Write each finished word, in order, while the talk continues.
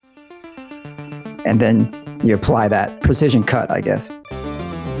and then you apply that precision cut, I guess.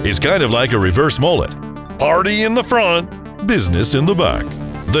 It's kind of like a reverse mullet. Party in the front, business in the back.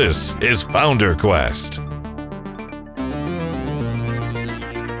 This is Founder Quest.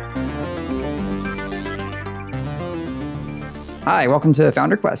 Hi, welcome to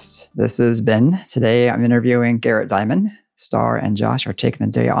Founder Quest. This is Ben. Today I'm interviewing Garrett Diamond. Star and Josh are taking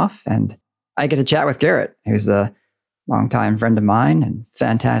the day off, and I get to chat with Garrett, who's a longtime friend of mine and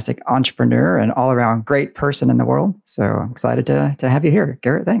fantastic entrepreneur and all-around great person in the world. So I'm excited to have you here.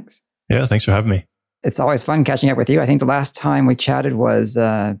 Garrett, thanks. Yeah, thanks for having me. It's always fun catching up with you. I think the last time we chatted was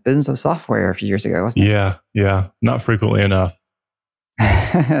Business of Software a few years ago, wasn't it? Yeah. Not frequently enough.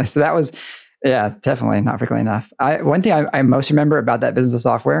 So that was... Yeah, definitely not frequently enough. One thing I most remember about that Business of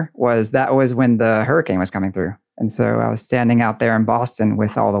Software was when the hurricane was coming through. And so I was standing out there in Boston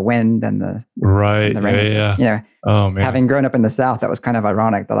with all the wind and the rain. Yeah. You know, oh, man. Having grown up in the South, that was kind of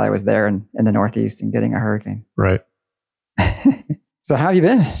ironic that I was there in the Northeast and getting a hurricane. Right. So how have you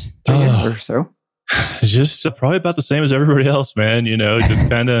been? 3 years or so? Just probably about the same as everybody else, man. You know, just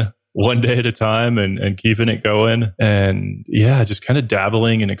kind of one day at a time and keeping it going. And yeah, just kind of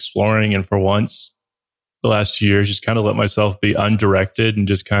dabbling and exploring. And for once, the last 2 years, just kind of let myself be undirected and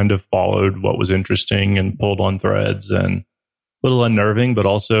just kind of followed what was interesting and pulled on threads, and a little unnerving, but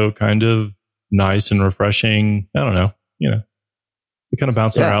also kind of nice and refreshing. I don't know, it kind of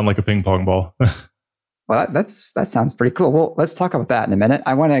bouncing around like a ping pong ball. Well, that sounds pretty cool. Well, let's talk about that in a minute.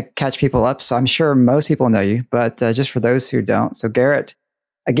 I want to catch people up. So I'm sure most people know you, but just for those who don't. So Garrett,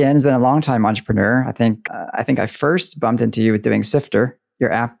 again, has been a long-time entrepreneur. I think I first bumped into you with doing Sifter,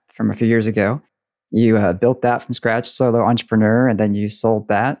 your app from a few years ago. You built that from scratch, solo entrepreneur, and then you sold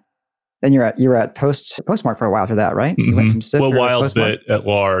that. Then you were at Postmark for a while after that, right? Mm-hmm. You went from Sifter to Postmark. Bit at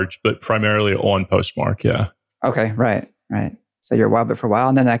large, but primarily on Postmark, yeah. Okay, right. So you're Wildbit for a while,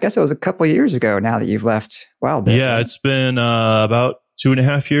 and then I guess it was a couple of years ago now that you've left Wildbit. Yeah, right? It's been about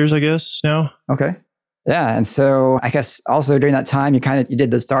 2.5 years, I guess, now. Okay. Yeah. And so I guess also during that time, you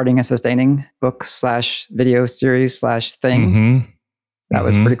did the Starting and Sustaining book / video series / thing. Mm-hmm. That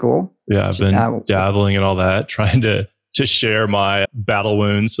was pretty cool. Yeah. I've been dabbling in all that, trying to share my battle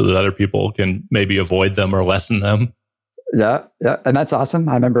wounds so that other people can maybe avoid them or lessen them. Yeah. And that's awesome.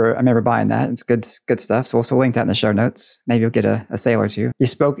 I remember buying that. It's good stuff. So we'll link that in the show notes. Maybe you'll get a sale or two. You've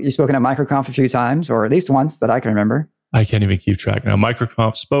spoken at MicroConf a few times, or at least once that I can remember. I can't even keep track now.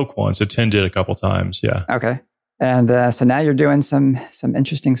 MicroConf spoke once, attended a couple times. Yeah. Okay. And so now you're doing some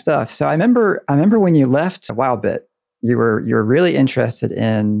interesting stuff. So I remember when you left Wildbit, you were really interested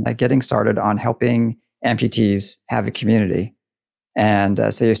in getting started on helping amputees have a community.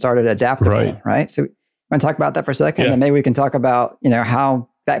 And so you started Adaptable, right? So you want to talk about that for a second? Yeah. And then maybe we can talk about, how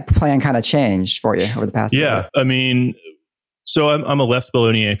that plan kind of changed for you over the past year. Yeah. I mean, so I'm a left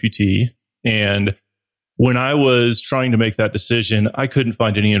below-knee amputee, and when I was trying to make that decision, I couldn't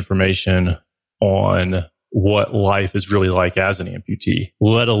find any information on what life is really like as an amputee,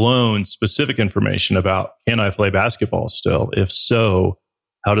 let alone specific information about, can I play basketball still? If so,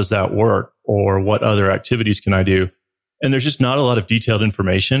 how does that work? Or what other activities can I do? And there's just not a lot of detailed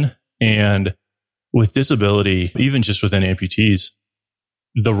information. And with disability, even just within amputees,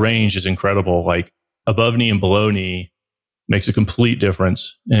 the range is incredible. Like above knee and below knee makes a complete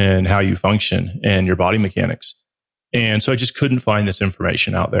difference in how you function and your body mechanics. And so I just couldn't find this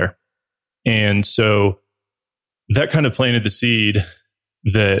information out there. And so that kind of planted the seed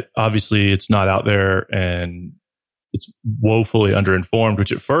that obviously it's not out there and it's woefully underinformed,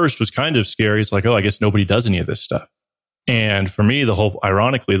 which at first was kind of scary. It's like, oh, I guess nobody does any of this stuff. And for me,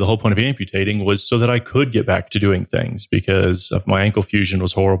 ironically, the whole point of amputating was so that I could get back to doing things, because of my ankle fusion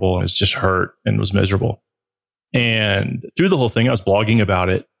was horrible and it was just hurt and was miserable. And through the whole thing, I was blogging about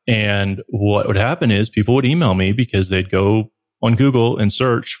it. And what would happen is people would email me because they'd go on Google and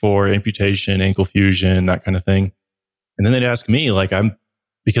search for amputation, ankle fusion, that kind of thing. And then they'd ask me,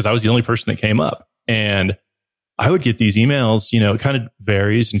 because I was the only person that came up. And I would get these emails, it kind of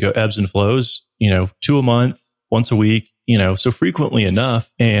varies and go ebbs and flows, 2 a month, once a week, so frequently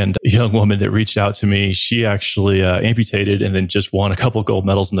enough. And a young woman that reached out to me, she actually amputated and then just won a couple gold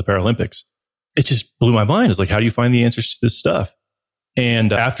medals in the Paralympics. It just blew my mind. It's like, how do you find the answers to this stuff?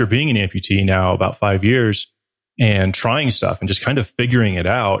 And after being an amputee now about 5 years and trying stuff and just kind of figuring it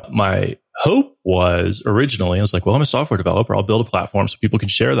out, my hope was originally, I was like, well, I'm a software developer. I'll build a platform so people can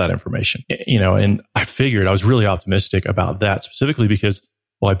share that information, and I figured I was really optimistic about that specifically because,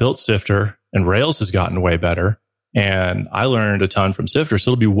 well, I built Sifter and Rails has gotten way better and I learned a ton from Sifter.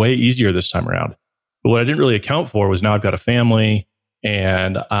 So it'll be way easier this time around. But what I didn't really account for was now I've got a family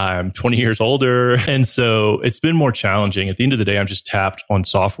and I'm 20 years older. And so it's been more challenging. At the end of the day, I'm just tapped on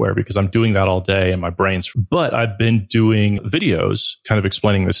software because I'm doing that all day and my brain's, but I've been doing videos kind of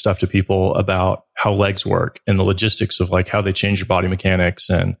explaining this stuff to people about how legs work and the logistics of like how they change your body mechanics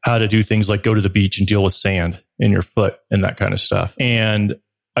and how to do things like go to the beach and deal with sand in your foot and that kind of stuff. And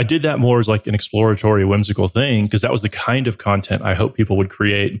I did that more as like an exploratory, whimsical thing because that was the kind of content I hope people would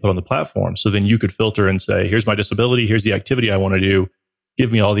create and put on the platform. So then you could filter and say, here's my disability, here's the activity I want to do. Give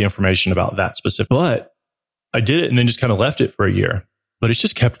me all the information about that specific. But I did it and then just kind of left it for a year. But it's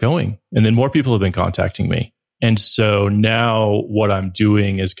just kept going. And then more people have been contacting me. And so now what I'm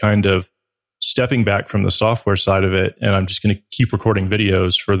doing is kind of stepping back from the software side of it. And I'm just going to keep recording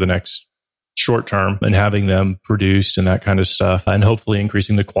videos for the next short term and having them produced and that kind of stuff, and hopefully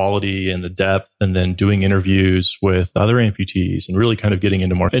increasing the quality and the depth, and then doing interviews with other amputees and really kind of getting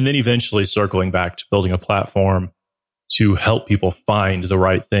into more, and then eventually circling back to building a platform to help people find the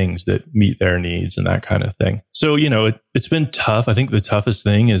right things that meet their needs and that kind of thing. So, you know, it's been tough. I think the toughest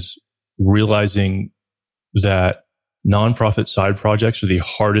thing is realizing that nonprofit side projects are the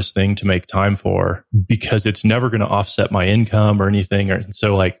hardest thing to make time for because it's never going to offset my income or anything. And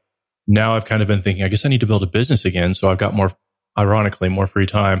so like, now I've kind of been thinking, I guess I need to build a business again. So I've got more, ironically, more free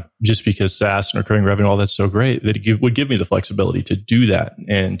time just because SaaS and recurring revenue, all that's so great that it would give me the flexibility to do that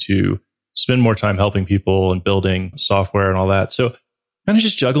and to spend more time helping people and building software and all that. So kind of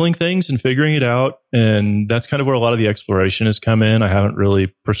just juggling things and figuring it out. And that's kind of where a lot of the exploration has come in. I haven't really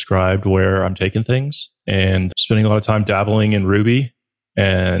prescribed where I'm taking things and spending a lot of time dabbling in Ruby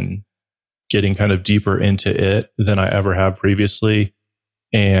and getting kind of deeper into it than I ever have previously,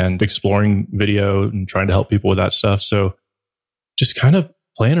 and exploring video and trying to help people with that stuff. So just kind of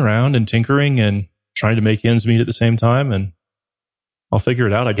playing around and tinkering and trying to make ends meet at the same time. And I'll figure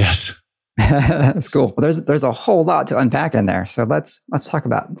it out, I guess. That's cool. Well, there's a whole lot to unpack in there. So let's talk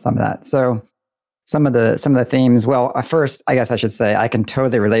about some of that. So some of the themes. Well, first, I guess I should say I can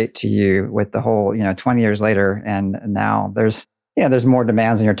totally relate to you with the whole, 20 years later, and now there's more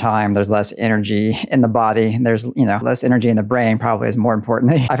demands on your time. There's less energy in the body. There's, less energy in the brain, probably is more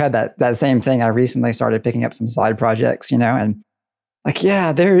importantly. I've had that same thing. I recently started picking up some side projects, and like,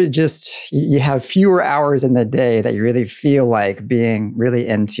 yeah, they're just, you have fewer hours in the day that you really feel like being really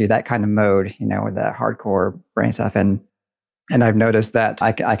into that kind of mode, with that hardcore brain stuff. And I've noticed that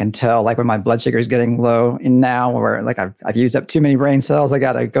I can tell, like when my blood sugar is getting low now, or like I've used up too many brain cells, I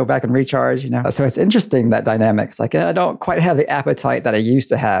got to go back and recharge, So it's interesting, that dynamic. It's like, I don't quite have the appetite that I used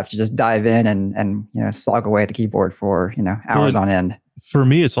to have to just dive in and slog away at the keyboard for, hours on end. For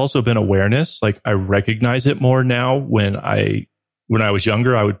me, it's also been awareness. Like I recognize it more now. When I was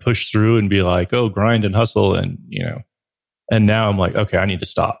younger, I would push through and be like, oh, grind and hustle. And, and now I'm like, okay, I need to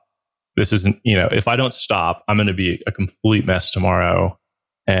stop. This isn't, if I don't stop, I'm going to be a complete mess tomorrow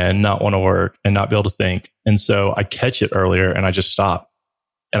and not want to work and not be able to think. And so I catch it earlier and I just stop.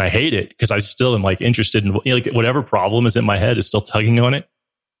 And I hate it because I still am like interested in, like whatever problem is in my head is still tugging on it.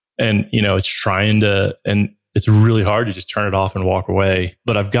 And, it's trying to, and it's really hard to just turn it off and walk away.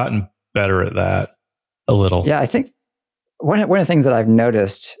 But I've gotten better at that a little. Yeah, I think one of the things that I've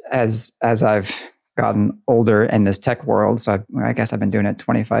noticed as I've gotten older in this tech world, so I guess I've been doing it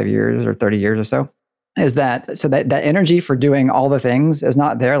 25 years or 30 years or so, is that energy for doing all the things is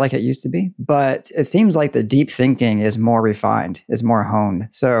not there like it used to be, but it seems like the deep thinking is more refined, is more honed.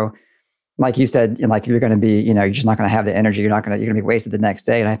 So like you said, like you're going to be, you're just not going to have the energy, you're going to be wasted the next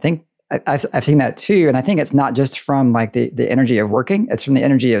day. And I think I've seen that too. And I think it's not just from like the energy of working, it's from the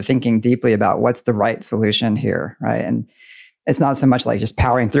energy of thinking deeply about what's the right solution here, right? And it's not so much like just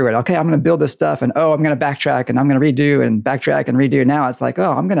powering through it. Okay, I'm going to build this stuff and I'm going to backtrack and I'm going to redo and backtrack and redo. Now it's like,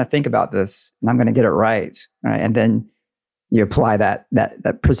 I'm going to think about this and I'm going to get it right. And then you apply that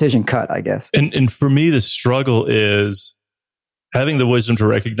precision cut, I guess. And for me, the struggle is having the wisdom to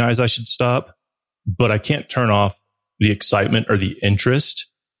recognize I should stop, but I can't turn off the excitement or the interest.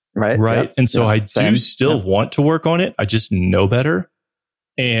 Right. Yep. And so I do still want to work on it. I just know better.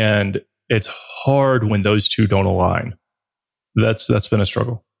 And it's hard when those two don't align. That's been a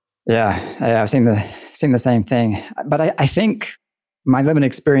struggle. Yeah, I've seen the same thing. But I think my limited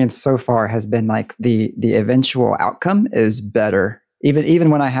experience so far has been like the eventual outcome is better.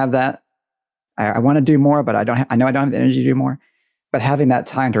 Even when I have that, I want to do more, but I know I don't have the energy to do more. But having that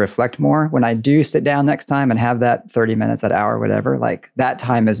time to reflect more, when I do sit down next time and have that 30 minutes, that hour, whatever, like that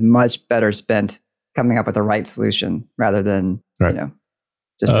time is much better spent coming up with the right solution rather than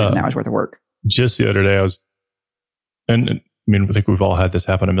just doing an hour's worth of work. Just the other day, I think we've all had this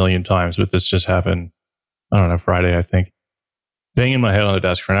happen a million times, but this just happened, I don't know, Friday, I think. Banging my head on the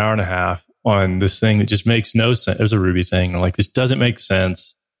desk for an hour and a half. on this thing that just makes no sense. It was a Ruby thing. I'm like, this doesn't make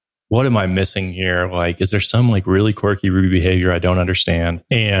sense. What am I missing here? Like, is there some like really quirky Ruby behavior I don't understand?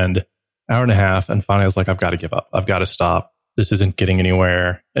 And hour and a half. And finally I was like, I've got to give up. I've got to stop. This isn't getting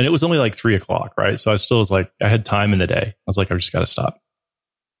anywhere. And it was only like 3:00, right? So I still was like, I had time in the day. I was like, I just got to stop.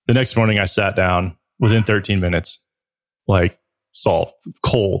 The next morning I sat down within 13 minutes, like solved,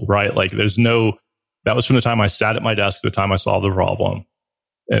 cold, right? Like that was from the time I sat at my desk to the time I solved the problem.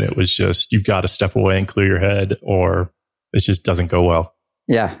 And it was just, you've got to step away and clear your head or it just doesn't go well.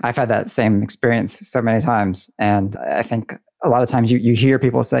 Yeah, I've had that same experience so many times. And I think a lot of times you hear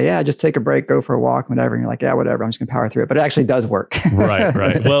people say, yeah, just take a break, go for a walk, whatever. And you're like, yeah, whatever, I'm just going to power through it. But it actually does work.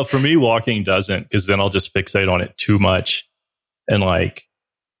 Right. Well, for me, walking doesn't, because then I'll just fixate on it too much. And like,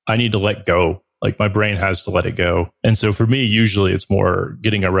 I need to let go. Like my brain has to let it go. And so for me, usually it's more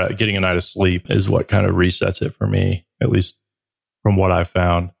getting a night of sleep is what kind of resets it for me, at least from what I've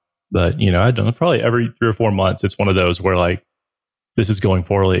found. But, I don't know, probably every 3 or 4 months, it's one of those where like, this is going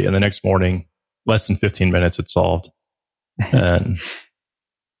poorly. And the next morning, less than 15 minutes, it's solved. And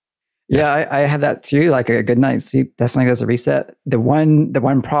yeah, I have that too. Like a good night's sleep definitely does a reset. The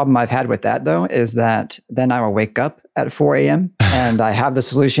one problem I've had with that though is that then I will wake up at 4 a.m. and I have the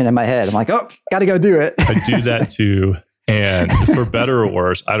solution in my head. I'm like, oh, got to go do it. I do that too. And for better or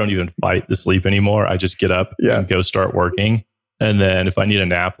worse, I don't even fight the sleep anymore. I just get up and go start working. And then if I need a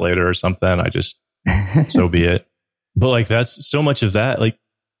nap later or something, I just, so be it. But like, that's so much of that. Like,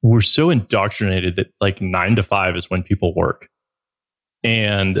 we're so indoctrinated that like 9 to 5 is when people work.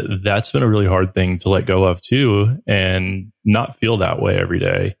 And that's been a really hard thing to let go of too, and not feel that way every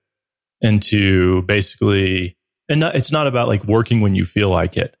day. And to basically, it's not about like working when you feel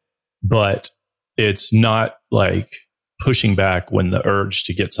like it, but it's not like pushing back when the urge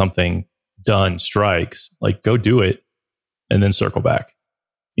to get something done strikes. Like, go do it and then circle back,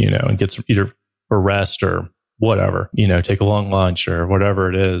 and get some either for rest or whatever, take a long lunch or whatever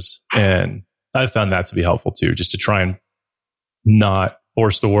it is. And I've found that to be helpful too, just to try and not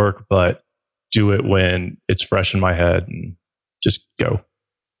force the work, but do it when it's fresh in my head and just go.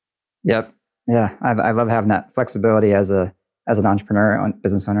 Yep. Yeah. I love having that flexibility as an entrepreneur,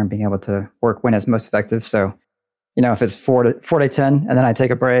 business owner, and being able to work when it's most effective. So, if it's 4 to 10 and then I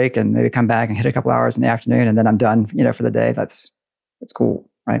take a break and maybe come back and hit a couple hours in the afternoon and then I'm done, for the day, that's cool.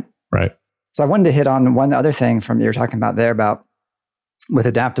 Right. Right. So I wanted to hit on one other thing from you were talking about there about with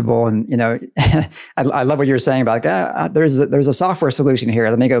Adaptable. And, I love what you were saying about there's a software solution here.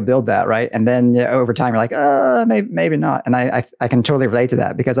 Let me go build that. Right. And then over time, you're like, maybe not. And I can totally relate to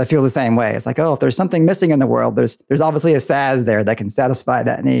that because I feel the same way. It's like, if there's something missing in the world, there's obviously a SaaS there that can satisfy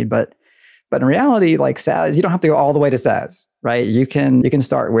that need. But in reality, like SaaS, you don't have to go all the way to SaaS, right? You can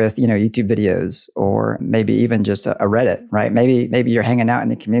start with, YouTube videos or maybe even just a Reddit, right? Maybe you're hanging out in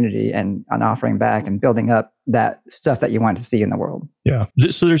the community and offering back and building up that stuff that you want to see in the world. Yeah.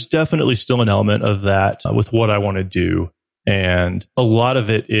 So there's definitely still an element of that with what I want to do. And a lot of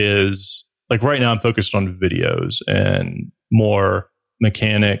it is like right now I'm focused on videos and more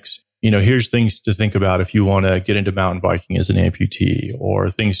mechanics. Here's things to think about if you want to get into mountain biking as an amputee,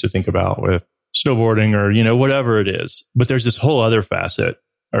 or things to think about with snowboarding or, whatever it is. But there's this whole other facet,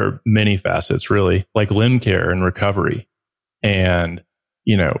 or many facets really, like limb care and recovery. And,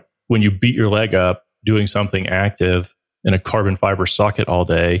 when you beat your leg up doing something active in a carbon fiber socket all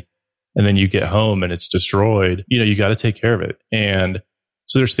day, and then you get home and it's destroyed, you got to take care of it. And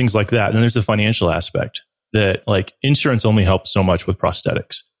so there's things like that. And then there's the financial aspect that like insurance only helps so much with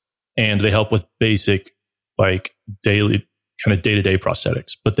prosthetics. And they help with basic, like daily kind of day-to-day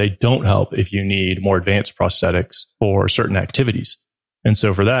prosthetics, but they don't help if you need more advanced prosthetics for certain activities. And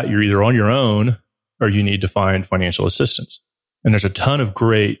so for that, you're either on your own or you need to find financial assistance. And there's a ton of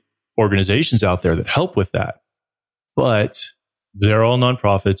great organizations out there that help with that, but they're all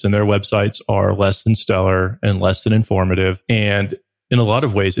nonprofits and their websites are less than stellar and less than informative. And in a lot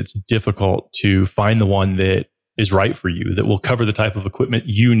of ways, it's difficult to find the one that is right for you, that will cover the type of equipment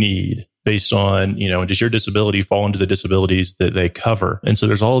you need based on, does your disability fall into the disabilities that they cover? And so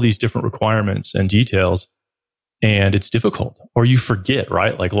there's all these different requirements and details, and it's difficult, or you forget,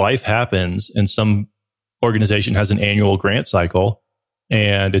 right? Like life happens and some organization has an annual grant cycle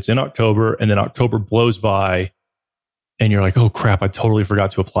and it's in October, and then October blows by and you're like, oh crap, I totally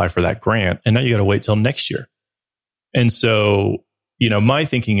forgot to apply for that grant. And now you got to wait till next year. And so my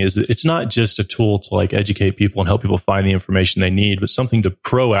thinking is that it's not just a tool to like educate people and help people find the information they need, but something to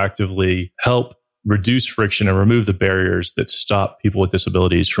proactively help reduce friction and remove the barriers that stop people with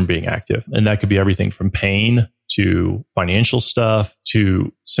disabilities from being active. And that could be everything from pain to financial stuff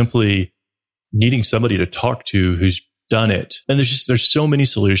to simply needing somebody to talk to who's done it. And there's so many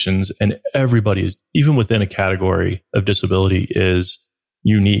solutions, and everybody is, even within a category of disability, is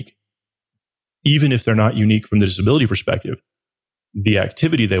unique. Even if they're not unique from the disability perspective, the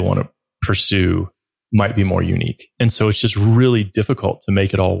activity they want to pursue might be more unique. And so it's just really difficult to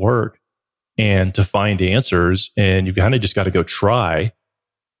make it all work and to find answers. And you kind of just got to go try.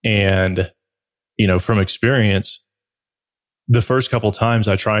 And, from experience, the first couple times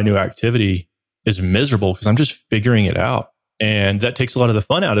I try a new activity is miserable because I'm just figuring it out. And that takes a lot of the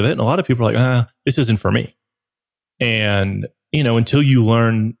fun out of it. And a lot of people are like, this isn't for me. And, until you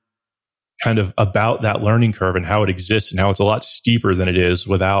learn kind of about that learning curve and how it exists and how it's a lot steeper than it is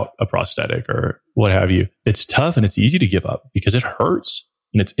without a prosthetic or what have you, it's tough and it's easy to give up because it hurts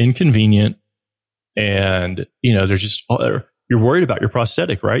and it's inconvenient. And, there's just, you're worried about your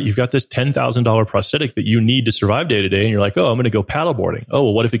prosthetic, right? You've got this $10,000 prosthetic that you need to survive day to day. And you're like, I'm going to go paddleboarding. Oh,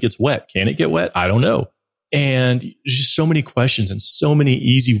 well, what if it gets wet? Can it get wet? I don't know. And there's just so many questions and so many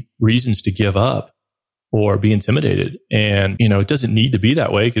easy reasons to give up or be intimidated. And, it doesn't need to be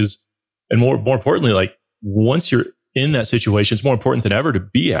that way and more importantly, like once you're in that situation, it's more important than ever to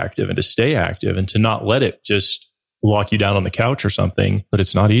be active and to stay active and to not let it just lock you down on the couch or something. But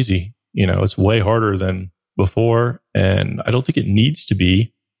it's not easy. It's way harder than before. And I don't think it needs to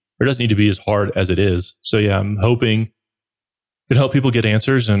be, or it doesn't need to be as hard as it is. So yeah, I'm hoping it help people get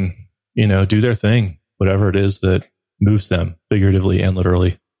answers and, do their thing, whatever it is that moves them figuratively and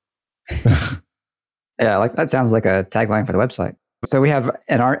literally. Yeah, like that sounds like a tagline for the website. So we have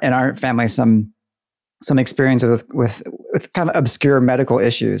in our family some experience with kind of obscure medical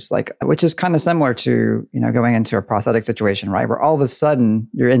issues, like which is kind of similar to going into a prosthetic situation, right? Where all of a sudden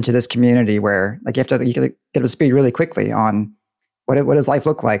you're into this community where like you get up to speed really quickly on what does life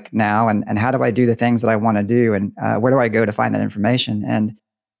look like now, and how do I do the things that I want to do, and where do I go to find that information? And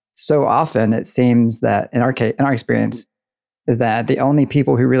so often it seems that in our experience is that the only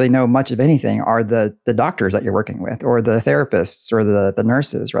people who really know much of anything are the doctors that you're working with, or the therapists, or the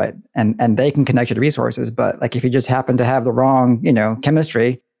nurses, right? And they can connect you to resources. But like if you just happen to have the wrong,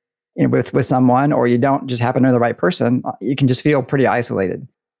 chemistry with someone, or you don't just happen to know the right person, you can just feel pretty isolated.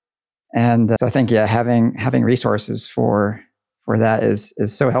 And so I think, having resources for that is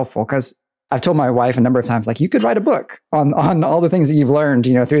so helpful, because I've told my wife a number of times, like, you could write a book on all the things that you've learned,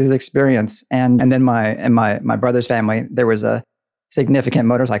 through this experience. And then in my brother's family, there was a significant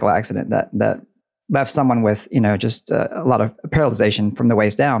motorcycle accident that left someone with, just a lot of paralyzation from the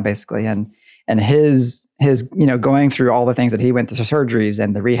waist down, basically. And his going through all the things that he went through, surgeries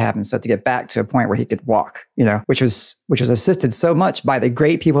and the rehab and stuff, to get back to a point where he could walk, which was assisted so much by the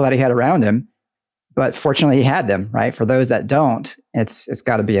great people that he had around him. But fortunately, he had them, right? For those that don't, it's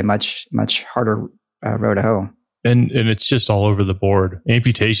got to be a much harder road to hoe. And it's just all over the board.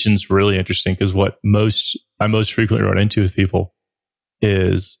 Amputation's really interesting because what I most frequently run into with people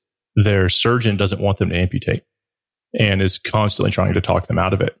is their surgeon doesn't want them to amputate and is constantly trying to talk them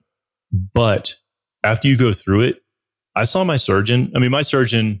out of it. But after you go through it, I saw my surgeon.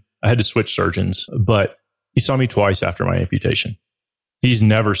 I had to switch surgeons, but he saw me twice after my amputation. He's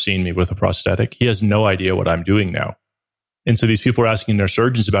never seen me with a prosthetic. He has no idea what I'm doing now. And so these people are asking their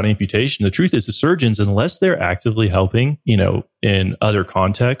surgeons about amputation. The truth is, the surgeons, unless they're actively helping, in other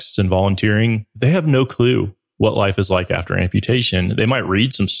contexts and volunteering, they have no clue what life is like after amputation. They might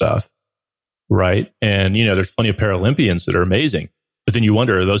read some stuff, right? And, there's plenty of Paralympians that are amazing. But then you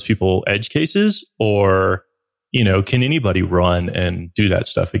wonder, are those people edge cases, or, can anybody run and do that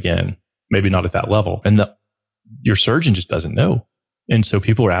stuff again? Maybe not at that level. And your surgeon just doesn't know. And so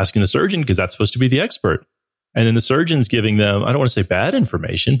people are asking the surgeon because that's supposed to be the expert. And then the surgeon's giving them, I don't want to say bad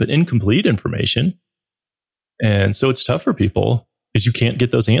information, but incomplete information. And so it's tough for people because you can't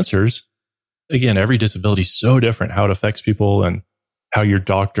get those answers. Again, every disability is so different, how it affects people and how your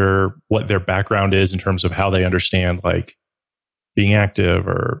doctor, what their background is in terms of how they understand like being active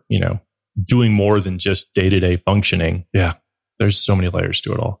or, doing more than just day-to-day functioning. Yeah, there's so many layers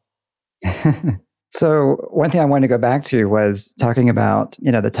to it all. So one thing I wanted to go back to was talking about,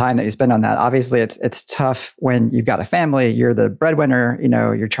 the time that you spend on that. Obviously, it's tough when you've got a family, you're the breadwinner,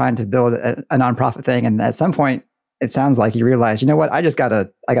 you're trying to build a nonprofit thing. And at some point, it sounds like you realize, what, I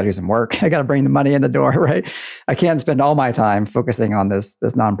gotta do some work. I got to bring the money in the door, right? I can't spend all my time focusing on this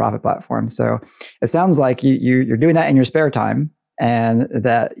nonprofit platform. So it sounds like you're doing that in your spare time, and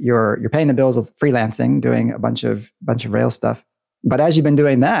that you're paying the bills with freelancing, doing a bunch of Rails stuff. But as you've been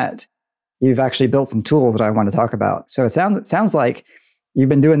doing that, you've actually built some tools that I want to talk about. So it sounds like you've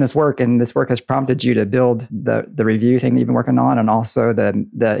been doing this work, and this work has prompted you to build the review thing that you've been working on, and also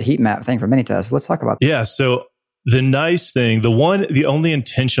the heat map thing for Minitest. Let's talk about that. Yeah. So the nice thing, the only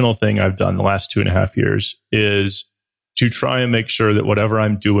intentional thing I've done the last 2.5 years is to try and make sure that whatever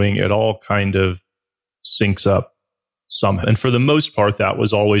I'm doing, it all kind of syncs up somehow. And for the most part, that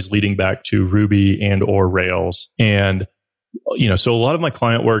was always leading back to Ruby and or Rails. And, so a lot of my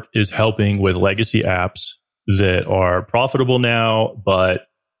client work is helping with legacy apps that are profitable now, but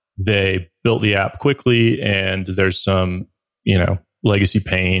they built the app quickly and there's some, legacy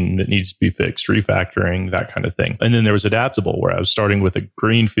pain that needs to be fixed, refactoring, that kind of thing. And then there was Adaptable, where I was starting with a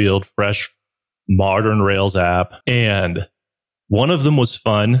greenfield, fresh, modern Rails app. And one of them was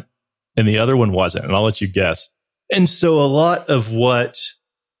fun and the other one wasn't. And I'll let you guess. And so a lot of what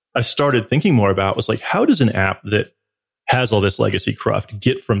I started thinking more about was like, how does an app that has all this legacy cruft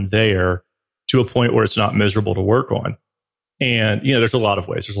get from there to a point where it's not miserable to work on? And, there's a lot of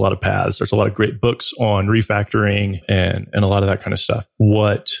ways. There's a lot of paths. There's a lot of great books on refactoring and a lot of that kind of stuff.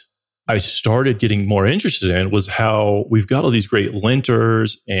 What I started getting more interested in was how we've got all these great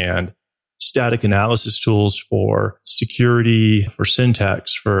linters and static analysis tools for security, for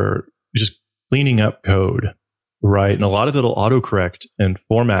syntax, for just cleaning up code, right? And a lot of it will autocorrect and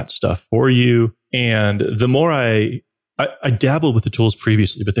format stuff for you. And the more I dabbled with the tools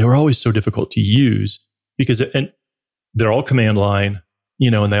previously, but they were always so difficult to use because they're all command line,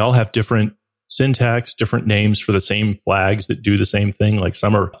 and they all have different syntax, different names for the same flags that do the same thing. Like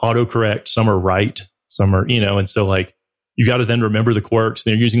some are autocorrect, some are right, some are, and so like you got to then remember the quirks.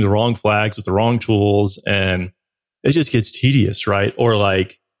 They're using the wrong flags with the wrong tools and it just gets tedious, right? Or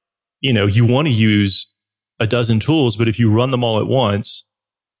like, you want to use a dozen tools, but if you run them all at once,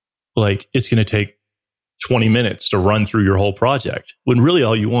 like it's going to take 20 minutes to run through your whole project when really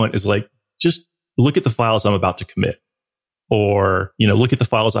all you want is like, just look at the files I'm about to commit. Or, look at the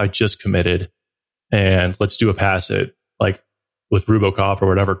files I just committed and let's do a pass it like with Rubocop or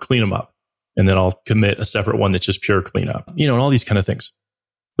whatever, clean them up. And then I'll commit a separate one that's just pure cleanup, and all these kind of things.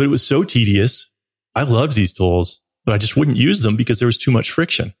 But it was so tedious. I loved these tools, but I just wouldn't use them because there was too much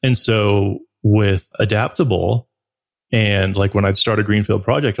friction. And so with Adaptable and like when I'd start a greenfield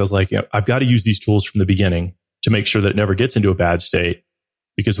project, I was like, I've got to use these tools from the beginning to make sure that it never gets into a bad state.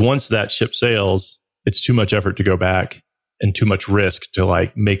 Because once that ship sails, it's too much effort to go back and too much risk to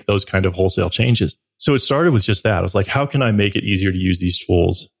like make those kind of wholesale changes. So it started with just that. I was like, how can I make it easier to use these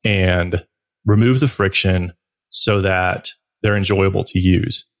tools and remove the friction so that they're enjoyable to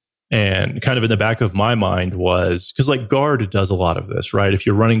use? And kind of in the back of my mind was, because like Guard does a lot of this, right? If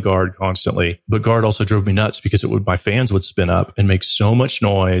you're running Guard constantly, but Guard also drove me nuts because my fans would spin up and make so much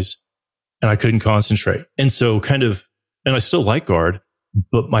noise and I couldn't concentrate. And so and I still like Guard,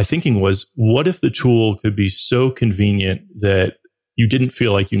 but my thinking was, what if the tool could be so convenient that you didn't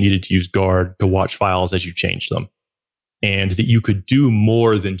feel like you needed to use Guard to watch files as you change them, and that you could do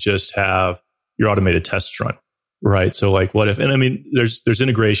more than just have your automated tests run, right? So like, what if, and I mean, there's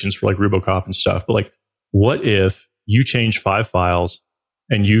integrations for like Rubocop and stuff, but like, what if you change 5 files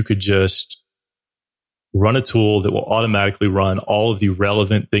and you could just run a tool that will automatically run all of the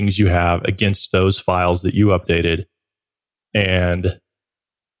relevant things you have against those files that you updated and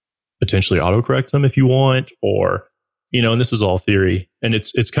potentially autocorrect them if you want, or, and this is all theory and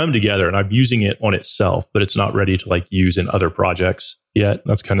it's come together and I'm using it on itself, but it's not ready to like use in other projects yet.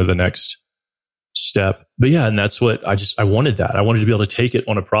 That's kind of the next step. But yeah, and that's what I wanted that. I wanted to be able to take it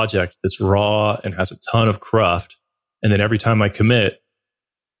on a project that's raw and has a ton of cruft. And then every time I commit,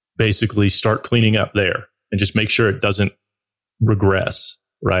 basically start cleaning up there and just make sure it doesn't regress,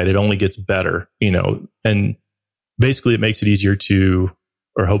 right? It only gets better, and basically it makes it easier to,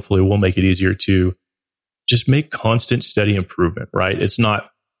 or hopefully will make it easier to just make constant, steady improvement, right? It's not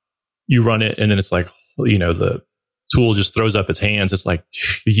you run it and then it's like, the tool just throws up its hands. It's like,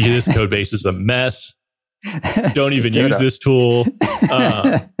 this code base is a mess. Don't even use this tool.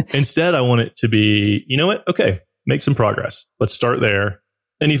 Instead, I want it to be, okay, make some progress. Let's start there.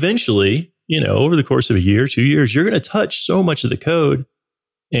 And eventually, over the course of a year, 2 years, you're going to touch so much of the code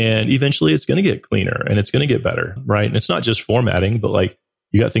and eventually it's going to get cleaner and it's going to get better, right? And it's not just formatting, but like,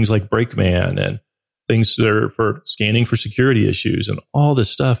 you got things like Brakeman and things that are for scanning for security issues and all this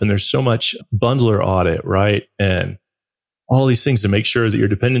stuff. And there's so much bundler audit, right? And all these things to make sure that your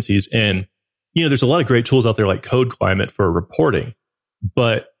dependencies in, there's a lot of great tools out there like Code Climate for reporting.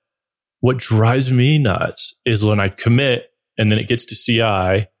 But what drives me nuts is when I commit and then it gets to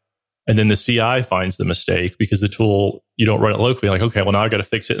CI and then the CI finds the mistake because the tool, you don't run it locally. Like, okay, well now I got to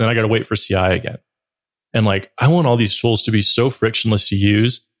fix it. And then I got to wait for CI again. And like, I want all these tools to be so frictionless to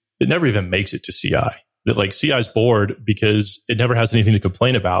use, it never even makes it to CI. That like CI is bored because it never has anything to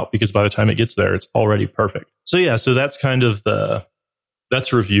complain about because by the time it gets there, it's already perfect. So yeah, so that's kind of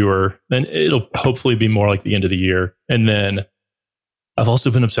that's Reviewer. And it'll hopefully be more like the end of the year. And then I've also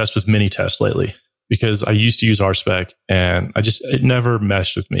been obsessed with Minitest lately because I used to use RSpec and it never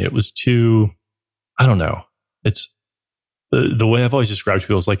meshed with me. It was too, I don't know. It's the way I've always described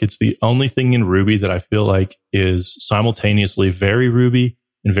people is like, it's the only thing in Ruby that I feel like is simultaneously very Ruby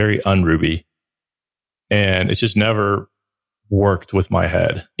and very unRuby. And it's just never worked with my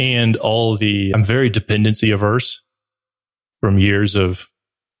head. And I'm very dependency averse from years of,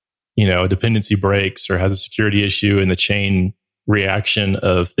 a dependency breaks or has a security issue and the chain reaction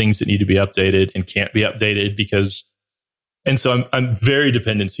of things that need to be updated and can't be updated and so I'm very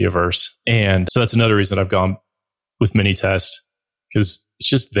dependency averse. And so that's another reason I've gone with Minitest, because it's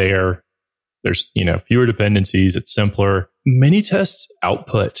just there. There's, fewer dependencies. It's simpler. Minitest's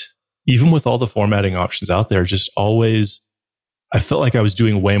output, even with all the formatting options out there, just always, I felt like I was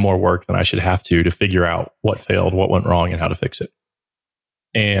doing way more work than I should have to figure out what failed, what went wrong, and how to fix it.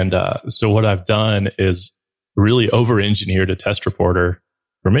 And so what I've done is really over-engineered a test reporter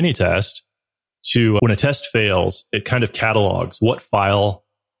for Minitest to, when a test fails, it kind of catalogs what file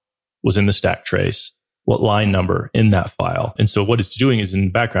was in the stack trace, what line number in that file. And so what it's doing is in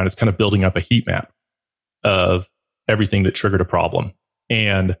the background, it's kind of building up a heat map of everything that triggered a problem.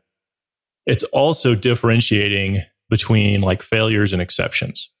 And it's also differentiating between like failures and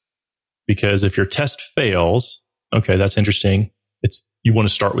exceptions. Because if your test fails, okay, that's interesting. You want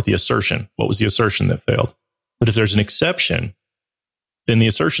to start with the assertion. What was the assertion that failed? But if there's an exception, then the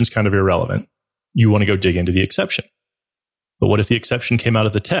assertion's kind of irrelevant. You want to go dig into the exception. But what if the exception came out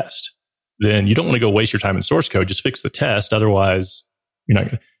of the test? Then you don't want to go waste your time in source code. Just fix the test. Otherwise, you're not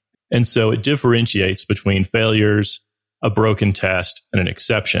going to. And so it differentiates between failures, a broken test, and an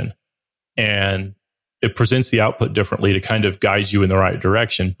exception. And it presents the output differently to kind of guide you in the right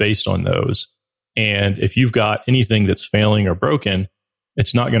direction based on those. And if you've got anything that's failing or broken,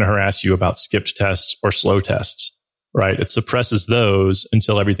 it's not going to harass you about skipped tests or slow tests, right? It suppresses those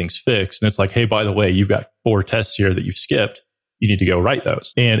until everything's fixed. And it's like, hey, by the way, you've got 4 tests here that you've skipped. You need to go write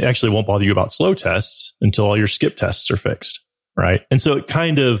those. And it actually won't bother you about slow tests until all your skip tests are fixed, right? And so it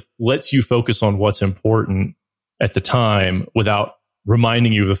kind of lets you focus on what's important at the time without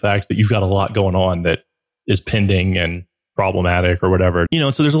reminding you of the fact that you've got a lot going on that is pending and problematic or whatever.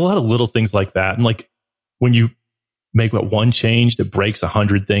 And so there's a lot of little things like that. And like when you make one change that breaks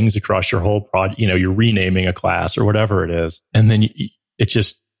 100 things across your whole project, you're renaming a class or whatever it is. And then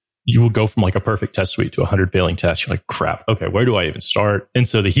you will go from like a perfect test suite to 100 failing tests. You're like, crap. Okay, where do I even start? And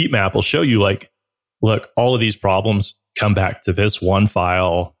so the heat map will show you like, look, all of these problems come back to this one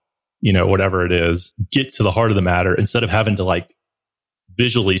file, whatever it is, get to the heart of the matter instead of having to like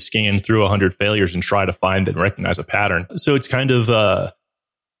visually scan through 100 failures and try to find and recognize a pattern. So it's kind of a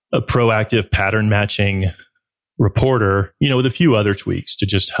proactive pattern matching reporter, with a few other tweaks to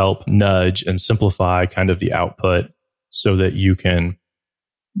just help nudge and simplify kind of the output so that you can,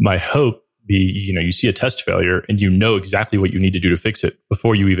 my hope be, you see a test failure and you know exactly what you need to do to fix it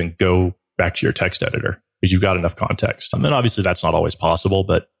before you even go back to your text editor because you've got enough context. And obviously that's not always possible,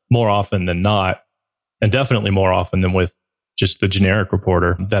 but more often than not, and definitely more often than with just the generic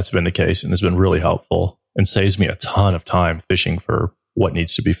reporter, that's been the case and has been really helpful and saves me a ton of time fishing for what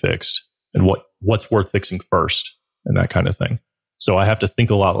needs to be fixed and what's worth fixing first and that kind of thing. So I have to think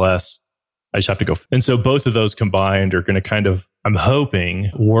a lot less. I just have to go. And so both of those combined are going to kind of, I'm hoping,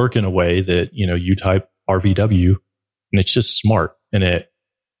 work in a way that, you type RVW and it's just smart and it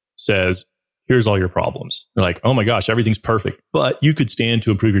says, here's all your problems. You're like, oh my gosh, everything's perfect, but you could stand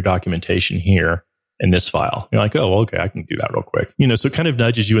to improve your documentation here in this file. You're like, oh, well, okay, I can do that real quick. So it kind of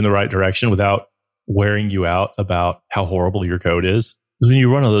nudges you in the right direction without wearing you out about how horrible your code is. Because when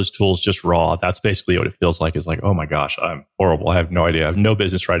you run all those tools just raw, that's basically what it feels like. Is like, oh my gosh, I'm horrible. I have no idea. I have no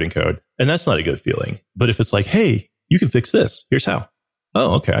business writing code. And that's not a good feeling. But if it's like, hey, you can fix this. Here's how.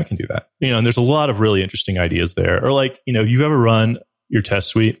 Oh, okay, I can do that. And there's a lot of really interesting ideas there. Or like, you've ever run your test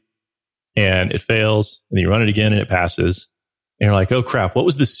suite and it fails and then you run it again and it passes. And you're like, oh crap, what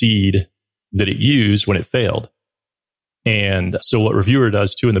was the seed that it used when it failed? And so what Reviewer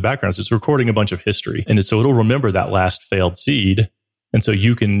does too in the background is it's recording a bunch of history. And so it'll remember that last failed seed. And so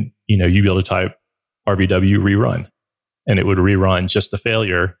you can, you'd be able to type RVW rerun and it would rerun just the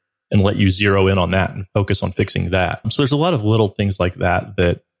failure and let you zero in on that and focus on fixing that. So there's a lot of little things like that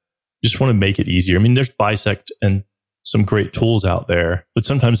just want to make it easier. There's Bisect and some great tools out there, but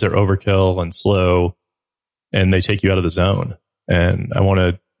sometimes they're overkill and slow and they take you out of the zone. And I want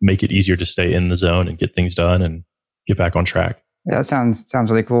to make it easier to stay in the zone and get things done and get back on track. Yeah, that sounds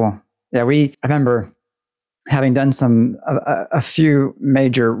really cool. Yeah, I remember having done a few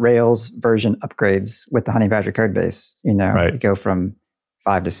major Rails version upgrades with the Honey Badger code base. Right. You go from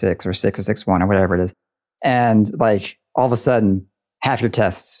 5 to 6 or 6 to 6.1 or whatever it is. And like all of a sudden half your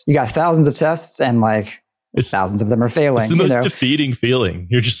tests. You got thousands of tests and like thousands of them are failing. It's the most defeating feeling.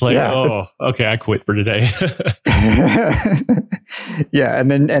 You're just like, okay, I quit for today. Yeah.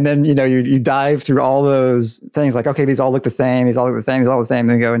 And then, you dive through all those things like, okay, these all look the same. These all look the same. These all the same.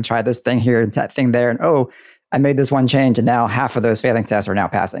 Then go and try this thing here and that thing there. And I made this one change and now half of those failing tests are now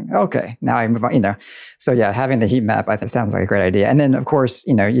passing. Okay, now I move on, So yeah, having the heat map, I think sounds like a great idea. And then of course,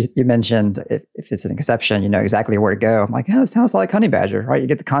 you mentioned if it's an exception, you know exactly where to go. I'm like, it sounds like Honey Badger, right? You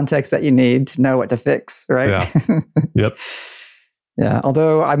get the context that you need to know what to fix, right? Yeah. Yep. Yeah.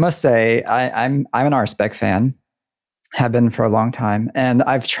 Although I must say, I'm an RSpec fan, have been for a long time. And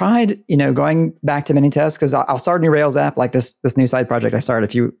I've tried, going back to Minitests because I'll start a new Rails app like this new side project I started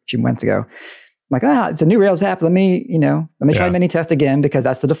a few months ago. I'm like, it's a new Rails app. Let me try Minitest again because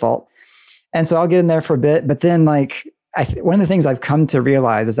that's the default. And so I'll get in there for a bit. But then one of the things I've come to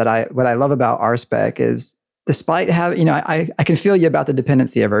realize is that what I love about RSpec is despite having, I can feel you about the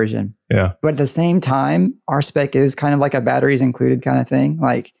dependency aversion. Yeah. But at the same time, RSpec is kind of like a batteries included kind of thing.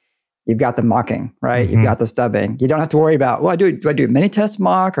 Like you've got the mocking, right? Mm-hmm. You've got the stubbing. You don't have to worry about, do I do Minitest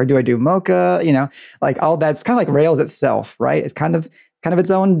mock or do I do Mocha? Like all that's kind of like Rails itself, right? It's kind of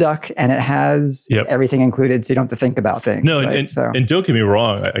its own duck and it has everything included. So you don't have to think about things. No, right? and don't get me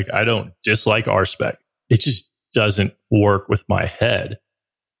wrong. I don't dislike RSpec. It just doesn't work with my head.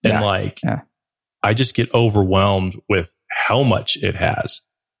 And I just get overwhelmed with how much it has.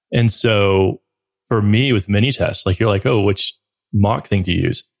 And so for me with Minitest, like you're like, which mock thing to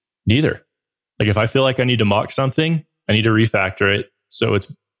use? Neither. Like if I feel like I need to mock something, I need to refactor it so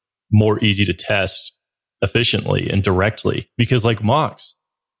it's more easy to test efficiently and directly, because like mocks,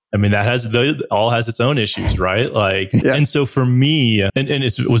 I mean, that all has its own issues, right? Like, and so for me, and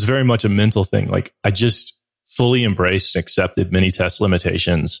it was very much a mental thing. Like I just fully embraced and accepted Minitest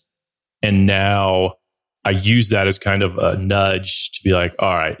limitations. And now I use that as kind of a nudge to be like,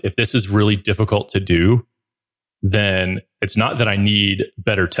 all right, if this is really difficult to do, then it's not that I need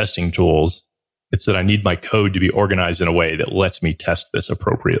better testing tools. It's that I need my code to be organized in a way that lets me test this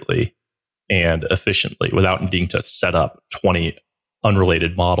appropriately and efficiently without needing to set up 20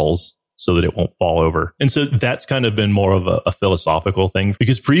 unrelated models so that it won't fall over. And so that's kind of been more of a philosophical thing,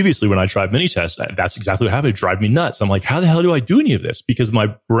 because previously when I tried Minitest, that's exactly what happened. It drive me nuts. I'm like, how the hell do I do any of this? Because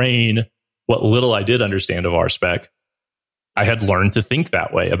my brain, what little I did understand of RSpec, I had learned to think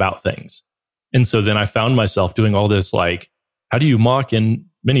that way about things. And so then I found myself doing all this, like, how do you mock in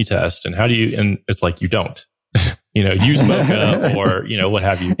Minitest? And it's like, you don't. Use Mocha or, what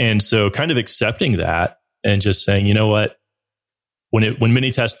have you. And so kind of accepting that and just saying, you know what, when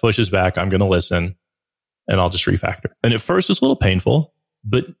Minitest pushes back, I'm going to listen and I'll just refactor. And at first it was a little painful,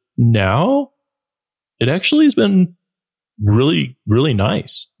 but now it actually has been really, really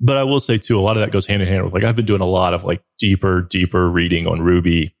nice. But I will say too, a lot of that goes hand in hand with like, I've been doing a lot of like deeper reading on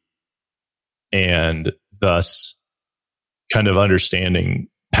Ruby and thus kind of understanding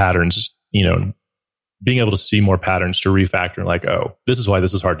patterns, being able to see more patterns to refactor and like, this is why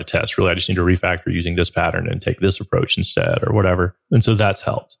this is hard to test. Really, I just need to refactor using this pattern and take this approach instead or whatever. And so that's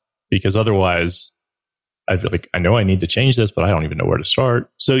helped, because otherwise I feel like I know I need to change this, but I don't even know where to start.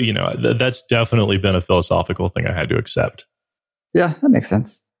 So, that's definitely been a philosophical thing I had to accept. Yeah, that makes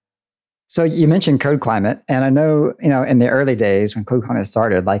sense. So you mentioned Code Climate, and I know, in the early days when Code Climate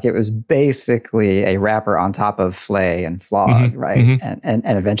started, like it was basically a wrapper on top of Flay and Flog, right? Mm-hmm.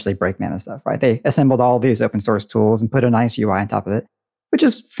 And eventually Brakeman and stuff, right? They assembled all these open source tools and put a nice UI on top of it, which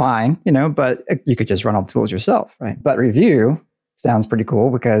is fine, but you could just run all the tools yourself, right? But Review sounds pretty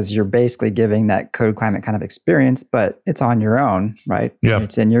cool because you're basically giving that Code Climate kind of experience, but it's on your own, right? Yeah.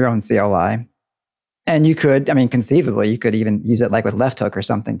 It's in your own CLI. And you could, conceivably, you could even use it like with Left Hook or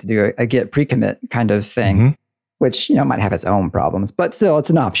something to do a git pre-commit kind of thing, which, might have its own problems, but still it's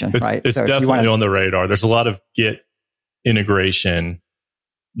an option, right? It's so definitely on the radar. There's a lot of Git integration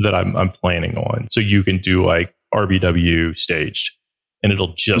that I'm planning on. So you can do like RVW staged and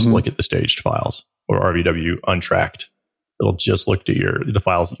it'll just look at the staged files, or RVW untracked. It'll just look to the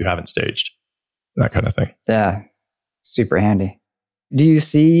files that you haven't staged, that kind of thing. Yeah, super handy. Do you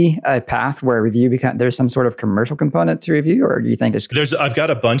see a path where Review there's some sort of commercial component to Review, or do you think I've got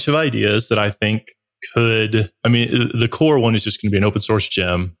a bunch of ideas that I think could, the core one is just going to be an open source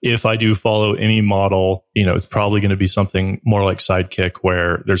gem. If I do follow any model, it's probably going to be something more like Sidekick,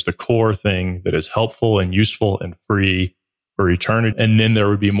 where there's the core thing that is helpful and useful and free for eternity. And then there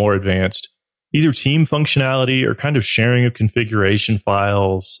would be more advanced either team functionality or kind of sharing of configuration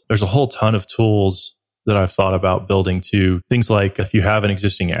files. There's a whole ton of tools that I've thought about building too. Things like if you have an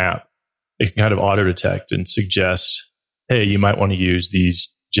existing app, it can kind of auto detect and suggest, hey, you might want to use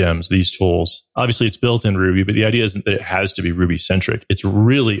these gems, these tools. Obviously, it's built in Ruby, but the idea isn't that it has to be Ruby centric. It's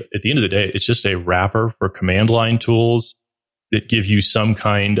really, at the end of the day, it's just a wrapper for command line tools that give you some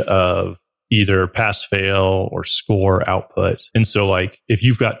kind of either pass fail or score output. And so like if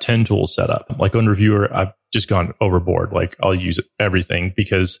you've got 10 tools set up, like on Reviewer, I've just gone overboard. Like I'll use everything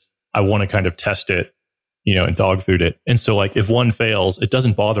because I want to kind of test it, and dog food it. And so like if one fails, it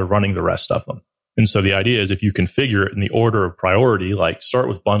doesn't bother running the rest of them. And so the idea is if you configure it in the order of priority, like start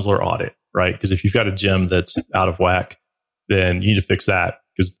with bundler audit, right? Because if you've got a gem that's out of whack, then you need to fix that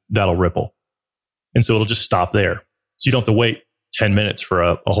because that'll ripple. And so it'll just stop there. So you don't have to wait 10 minutes for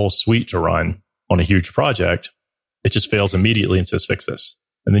a whole suite to run on a huge project. It just fails immediately and says, fix this.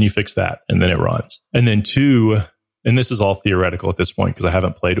 And then you fix that and then it runs. And then two, and this is all theoretical at this point because I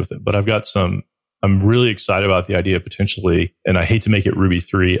haven't played with it, but I'm really excited about the idea potentially, and I hate to make it Ruby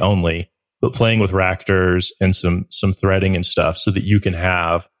 3 only, but playing with Ractors and some threading and stuff so that you can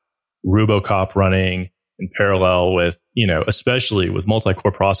have Rubocop running in parallel with, especially with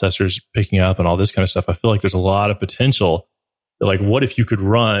multi-core processors picking up and all this kind of stuff. I feel like there's a lot of potential. Like, what if you could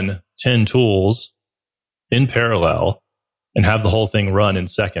run 10 tools in parallel and have the whole thing run in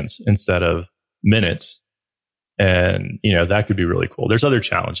seconds instead of minutes? And, that could be really cool. There's other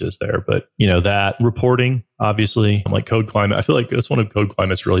challenges there, but, that reporting, obviously, like Code Climate, I feel like that's one of Code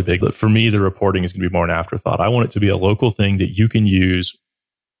Climate's really big. But for me, the reporting is going to be more an afterthought. I want it to be a local thing that you can use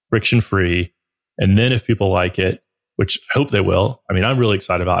friction free. And then if people like it, which I hope they will, I'm really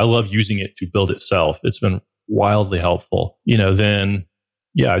excited about it. I love using it to build itself. It's been wildly helpful. Then,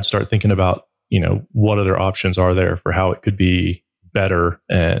 I'd start thinking about, what other options are there for how it could be better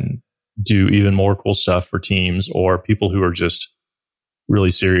and do even more cool stuff for teams or people who are just really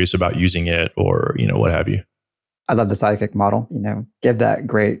serious about using it or, what have you. I love the Sidekick model, give that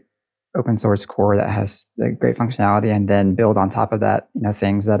great open source core that has the great functionality and then build on top of that,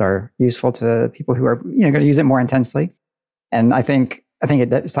 things that are useful to people who are, going to use it more intensely. And I think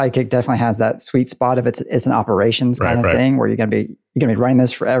Sidekick definitely has that sweet spot of it's an operations kind of thing where you're going to be running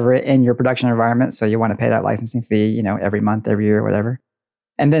this forever in your production environment. So you want to pay that licensing fee, every month, every year, whatever.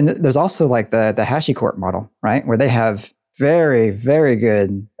 And then there's also like the HashiCorp model, right? Where they have very, very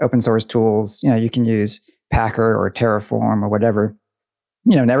good open source tools. You can use Packer or Terraform or whatever,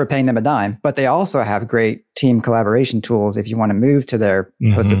 never paying them a dime. But they also have great team collaboration tools if you want to move to their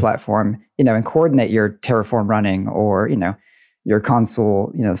hosted platform, and coordinate your Terraform running or, your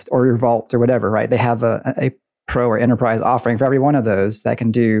console, or your Vault or whatever, right? They have a pro or enterprise offering for every one of those that can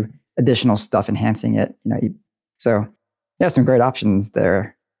do additional stuff, enhancing it, So yeah, some great options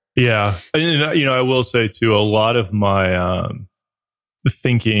there. Yeah. And, I will say too, a lot of my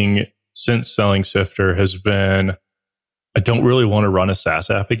thinking since selling Sifter has been, I don't really want to run a SaaS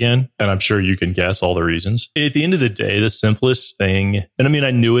app again. And I'm sure you can guess all the reasons. At the end of the day, the simplest thing, and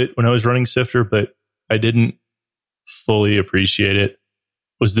I knew it when I was running Sifter, but I didn't fully appreciate it,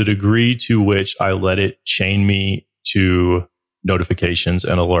 was the degree to which I let it chain me to notifications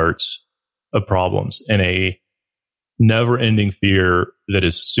and alerts of problems and a never-ending fear that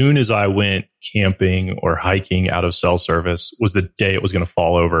as soon as I went camping or hiking out of cell service was the day it was going to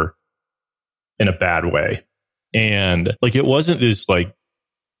fall over in a bad way. And like, it wasn't this like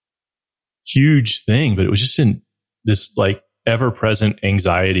huge thing, but it was just in this like ever-present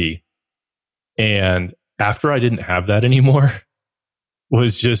anxiety. And after I didn't have that anymore,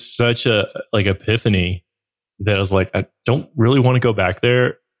 was just such a like epiphany that I was like, I don't really want to go back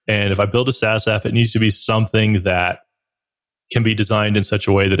there. And if I build a SaaS app, it needs to be something that can be designed in such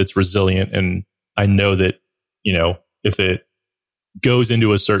a way that it's resilient. And I know that, if it goes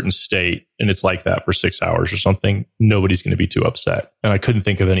into a certain state and it's like that for 6 hours or something, nobody's going to be too upset. And I couldn't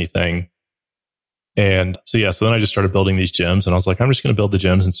think of anything. And so then I just started building these gems and I was like, I'm just going to build the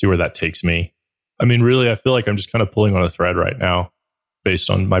gems and see where that takes me. Really, I feel like I'm just kind of pulling on a thread right now based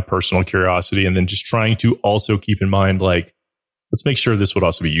on my personal curiosity and then just trying to also keep in mind, like, let's make sure this would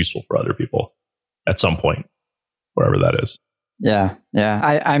also be useful for other people at some point, wherever that is. Yeah.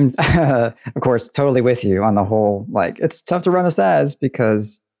 I'm, of course, totally with you on the whole, like, it's tough to run a SaaS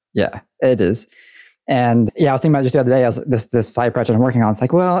because, yeah, it is. And I was thinking about just the other day, this side project I'm working on. It's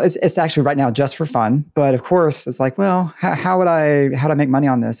like, well, it's actually right now just for fun. But of course, it's like, well, how would I make money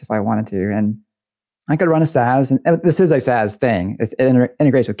on this if I wanted to? And I could run a SaaS, and this is a SaaS thing. It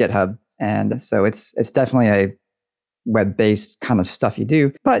integrates with GitHub. And so it's definitely a web-based kind of stuff you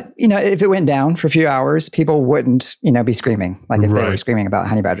do. But, if it went down for a few hours, people wouldn't, be screaming. Like if they were screaming about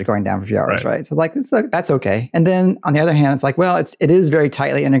Honeybadger going down for a few hours, right? So like, that's okay. And then on the other hand, it's like, well, it is very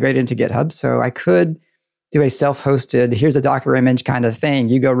tightly integrated into GitHub. So I could do a self-hosted, here's a Docker image kind of thing.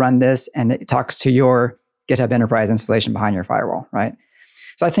 You go run this and it talks to your GitHub Enterprise installation behind your firewall, right?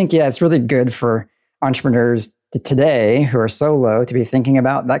 So I think, yeah, it's really good for entrepreneurs today who are solo to be thinking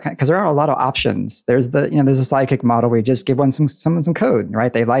about that kind, because there are a lot of options. There's there's a Sidekick model where you just give someone some code,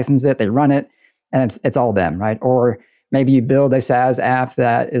 right? They license it, they run it, and it's all them, right? Or maybe you build a SaaS app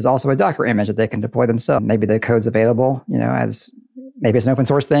that is also a Docker image that they can deploy themselves. Maybe the code's available, as maybe it's an open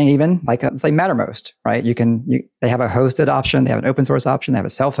source thing, even like Mattermost, right? They have a hosted option, they have an open source option, they have a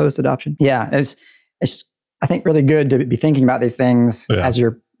self-hosted option. Yeah, it's I think really good to be thinking about these things as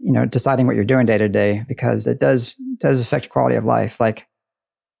you're deciding what you're doing day to day, because it does affect your quality of life. Like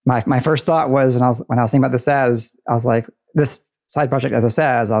my first thought was when I was thinking about the SaaS, I was like, this side project as a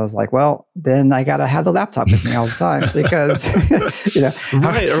SaaS, I was like, well, then I got to have the laptop with me all the time because,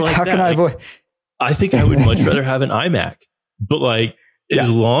 right, or like how can I avoid? I think I would much rather have an iMac, but as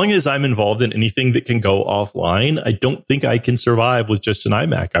long as I'm involved in anything that can go offline, I don't think I can survive with just an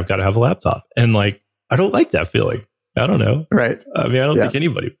iMac. I've got to have a laptop, and I don't like that feeling. I don't know. Right. I mean, I don't think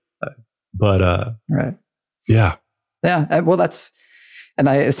anybody would. But right. Yeah. Yeah. Well,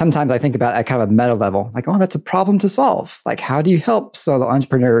 sometimes I think about it at kind of a meta level, like, oh, that's a problem to solve. Like, how do you help solo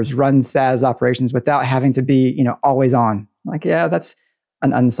entrepreneurs run SaaS operations without having to be, always on? Like, yeah, that's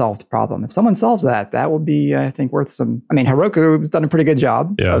an unsolved problem. If someone solves that will be, I think, worth some. I mean, Heroku has done a pretty good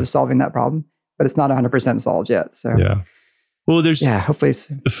job of solving that problem, but it's not 100% solved yet. So yeah. Well, hopefully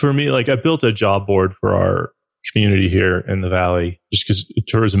for me, I built a job board for our community here in the Valley, just because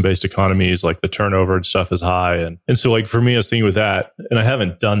tourism-based economies, the turnover and stuff is high. And so for me, I was thinking with that, and I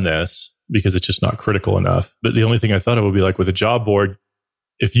haven't done this because it's just not critical enough. But the only thing I thought it would be with a job board,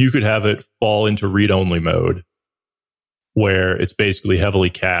 if you could have it fall into read-only mode, where it's basically heavily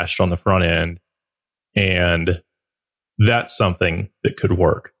cached on the front end, and that's something that could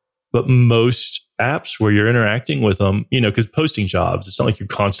work. But most apps where you're interacting with them, because posting jobs, it's not like you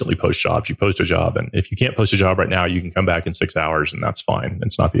constantly post jobs. You post a job, and if you can't post a job right now, you can come back in 6 hours, and that's fine.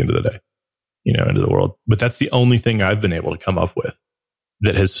 It's not the end of the day, end of the world. But that's the only thing I've been able to come up with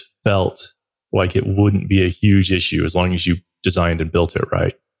that has felt like it wouldn't be a huge issue as long as you designed and built it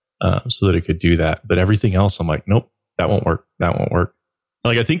right, so that it could do that. But everything else, I'm like, nope, that won't work. That won't work.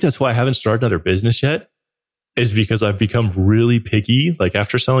 I think that's why I haven't started another business yet, is because I've become really picky.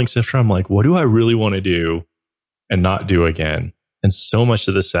 After selling Sifter, I'm like, what do I really want to do and not do again? And so much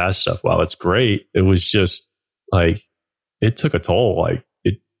of the SaaS stuff, while it's great, it was just it took a toll.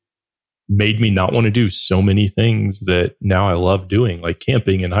 It made me not want to do so many things that now I love doing, like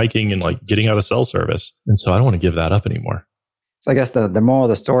camping and hiking and getting out of cell service. And so I don't want to give that up anymore. So I guess the moral of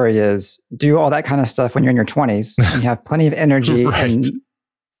the story is do all that kind of stuff when you're in your 20s and you have plenty of energy right. and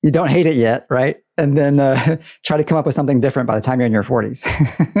you don't hate it yet, right? And then try to come up with something different by the time you're in your 40s.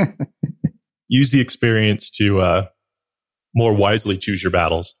 Use the experience to more wisely choose your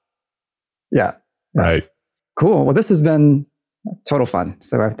battles. Yeah. Right. Cool. Well, this has been total fun.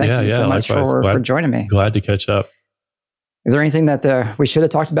 So thank you so much for joining me. Glad to catch up. Is there anything that we should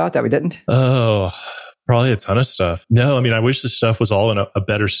have talked about that we didn't? Oh, probably a ton of stuff. No, I mean, I wish this stuff was all in a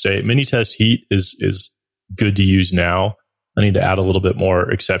better state. Minitest Heat is good to use now. I need to add a little bit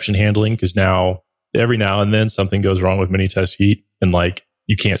more exception handling, because now every now and then something goes wrong with Minitest Heat, and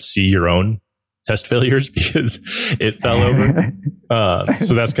you can't see your own test failures because it fell over.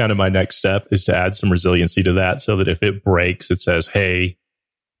 So that's kind of my next step, is to add some resiliency to that, so that if it breaks, it says, hey,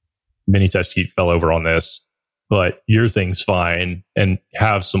 Minitest Heat fell over on this, but your thing's fine, and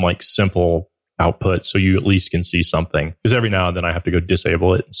have some simple output so you at least can see something. Because every now and then I have to go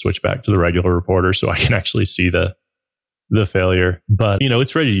disable it and switch back to the regular reporter so I can actually see the failure. But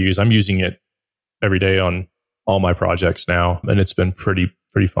it's ready to use. I'm using it every day on all my projects now, and it's been pretty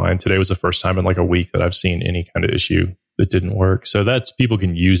fine. Today was the first time in a week that I've seen any kind of issue that didn't work. So that's, people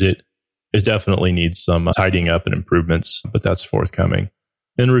can use it. It definitely needs some tidying up and improvements, but that's forthcoming.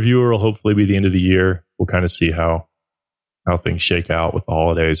 And Reviewer will hopefully be the end of the year. We'll kind of see how things shake out with the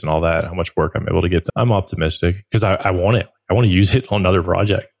holidays and all that, how much work I'm able to get done. I'm optimistic because I want it. I want to use it on another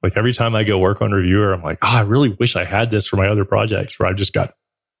project. Every time I go work on Reviewer, I'm like, I really wish I had this for my other projects, where I've just got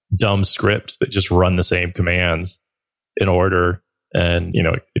dumb scripts that just run the same commands in order. And,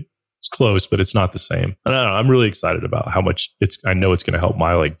 it's close, but it's not the same. I don't know. I'm really excited about how much I know it's going to help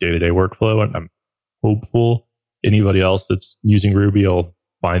my day-to-day workflow. And I'm hopeful anybody else that's using Ruby will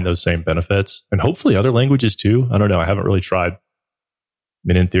find those same benefits, and hopefully other languages too. I don't know. I haven't really tried. I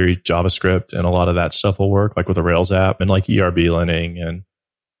mean, in theory, JavaScript and a lot of that stuff will work, with a Rails app and ERB linting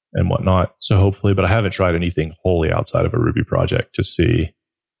and whatnot. So hopefully, but I haven't tried anything wholly outside of a Ruby project to see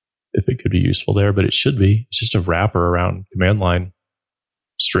if it could be useful there, but it should be. It's just a wrapper around command line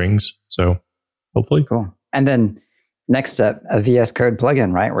strings. So hopefully. Cool. And then next step, a VS Code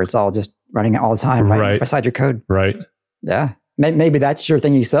plugin, right? Where it's all just running all the time, right? Beside your code. Right. Yeah. maybe that's your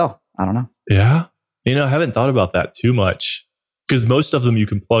thing you sell. I don't know. Yeah. I haven't thought about that too much because most of them you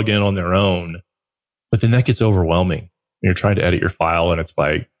can plug in on their own, but then that gets overwhelming. You're trying to edit your file and it's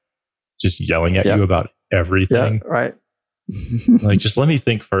like just yelling at you about everything. Yeah, right. Like, just let me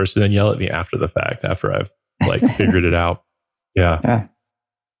think first and then yell at me after the fact, after I've figured it out. Yeah. I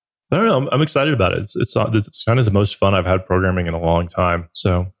don't know. I'm excited about it. It's kind of the most fun I've had programming in a long time.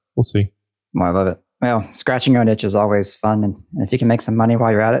 So we'll see. Well, I love it. Well, scratching your own itch is always fun. And if you can make some money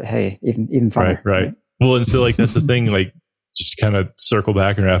while you're at it, hey, even funner. Right. Well, and so that's the thing, just kind of circle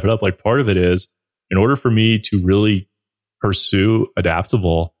back and wrap it up. Part of it is, in order for me to really pursue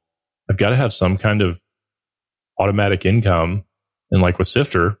Adaptable, I've got to have some kind of automatic income. And with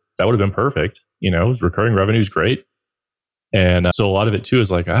Sifter, that would have been perfect. Recurring revenue is great. And so a lot of it too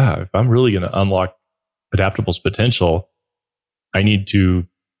is if I'm really going to unlock Adaptable's potential, I need to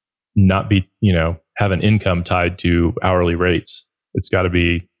not be, have an income tied to hourly rates. It's got to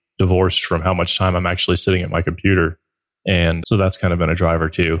be divorced from how much time I'm actually sitting at my computer. And so that's kind of been a driver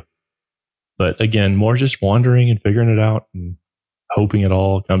too. But again, more just wandering and figuring it out and hoping it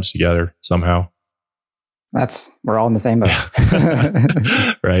all comes together somehow. We're all in the same boat.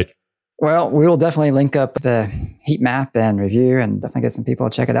 Right. Well, we will definitely link up the heat map and review and definitely get some people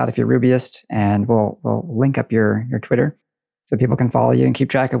to check it out if you're Rubyist. And we'll link up your Twitter so people can follow you and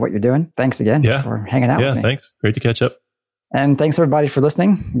keep track of what you're doing. Thanks again for hanging out with me. Yeah, thanks. Great to catch up. And thanks everybody for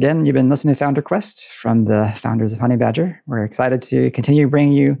listening. Again, you've been listening to Founder Quest from the founders of Honeybadger. We're excited to continue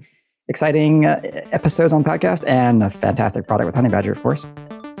bringing you exciting episodes on podcast and a fantastic product with Honeybadger, of course.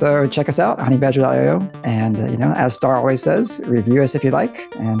 So check us out, honeybadger.io. And, as Star always says, review us if you like,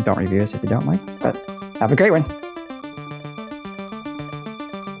 and don't review us if you don't like. But have a great one.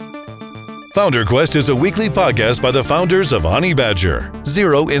 Founder Quest is a weekly podcast by the founders of Honeybadger.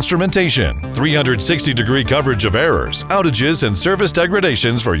 Zero instrumentation, 360-degree coverage of errors, outages, and service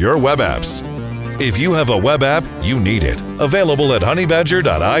degradations for your web apps. If you have a web app, you need it. Available at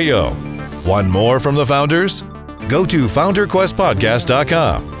honeybadger.io. Want more from the founders? Go to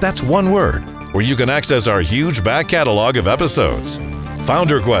founderquestpodcast.com. That's one word, where you can access our huge back catalog of episodes.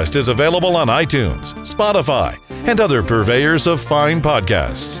 Founder Quest is available on iTunes, Spotify, and other purveyors of fine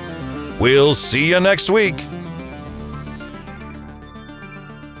podcasts. We'll see you next week.